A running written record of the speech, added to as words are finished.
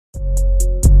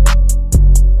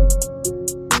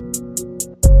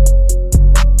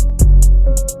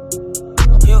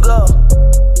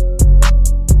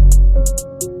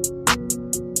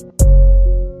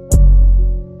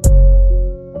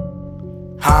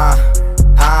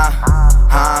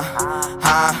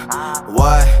huh,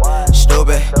 what,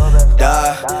 stupid,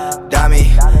 duh, dummy,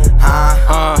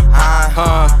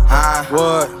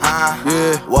 what,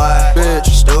 yeah, what, bitch,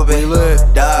 stupid, we lit,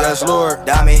 duh, yes lord,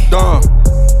 dummy, dumb.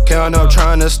 Counting up,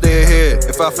 trying to stay ahead.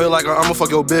 If I feel like I'ma fuck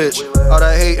your bitch. All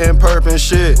that hate and perp and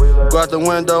shit go out the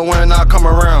window when I come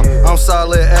around. I'm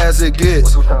solid as it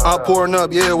gets. I'm pouring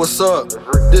up, yeah, what's up?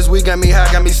 This week got me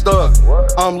high, got me stuck.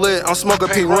 I'm lit, I'm smoking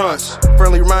P runs.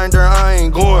 Friendly reminder, I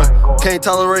ain't going. Can't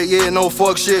tolerate, yeah, no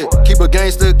fuck shit. Keep a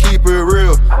gangster, keep it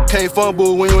real. Can't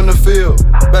fumble when you in the field.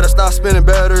 Better stop spinning,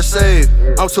 better save.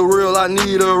 I'm too real, I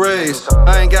need a raise.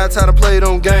 I ain't got time to play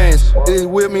them games. Either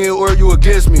with me or you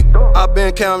against me. I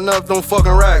been counting up them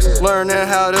fucking racks, learning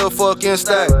how to fucking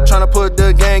stack. Tryna put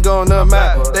the gang on the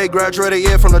map. They graduated,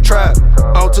 yeah, from the trap.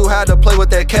 I'm too high to play with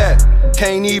that cat.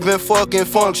 Can't even fucking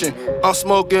function. I'm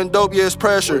smoking dope, yeah, it's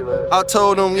pressure. I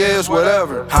told them, yeah, it's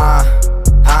whatever.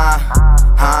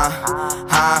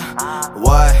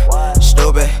 What,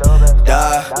 stupid,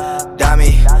 duh,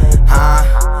 dummy,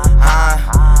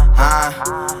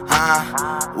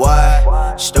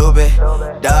 what, stupid,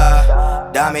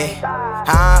 duh, dummy,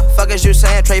 fuck is you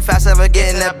saying? Tre5se7en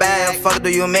get in that bag, fuck do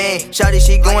you mean? Shawty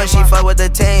she going, she fuck with the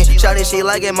team. Shawty she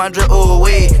like it, my drip, ooh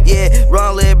wee. Yeah,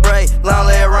 run lit break, long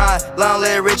lit rhyme, long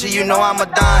lit Richie, you know I'm a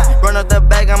dime. Run up the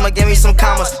bag, I'ma give me some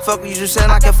commas. Fuck you saying,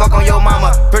 I can fuck on your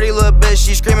mama. Pretty little bitch,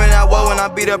 she screaming out whoa when I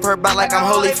beat up her back like I'm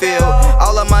Holyfield.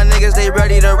 All of my niggas, they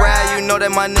ready to ride, you know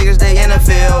that my niggas, they in the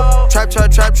field.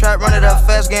 Trap, run it up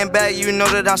fast, getting back, you know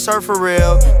that I surf for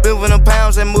real. Moving them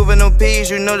pounds and moving them peas,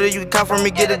 you know that you come from me,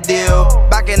 get a deal.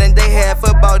 Back in the day, had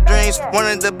football dreams,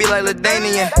 wanted to be like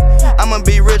LaDainian. I'ma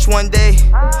be rich one day,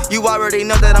 you already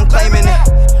know that I'm claiming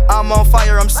it. I'm on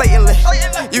fire, I'm Satan-lit.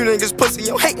 You niggas pussy,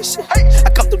 you hating shit. I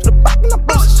come through the back and I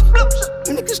blow shit.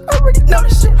 You niggas already know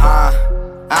this shit.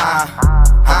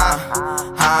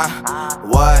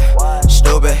 What,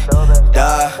 stupid,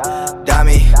 duh,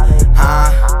 dummy,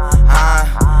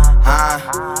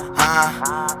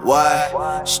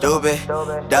 what, stupid,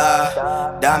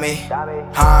 duh, dummy,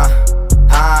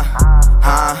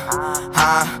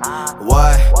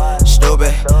 what,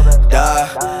 stupid,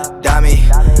 duh, dummy,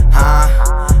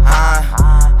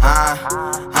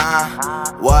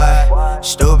 what,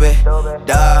 stupid,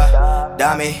 duh,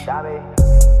 dummy.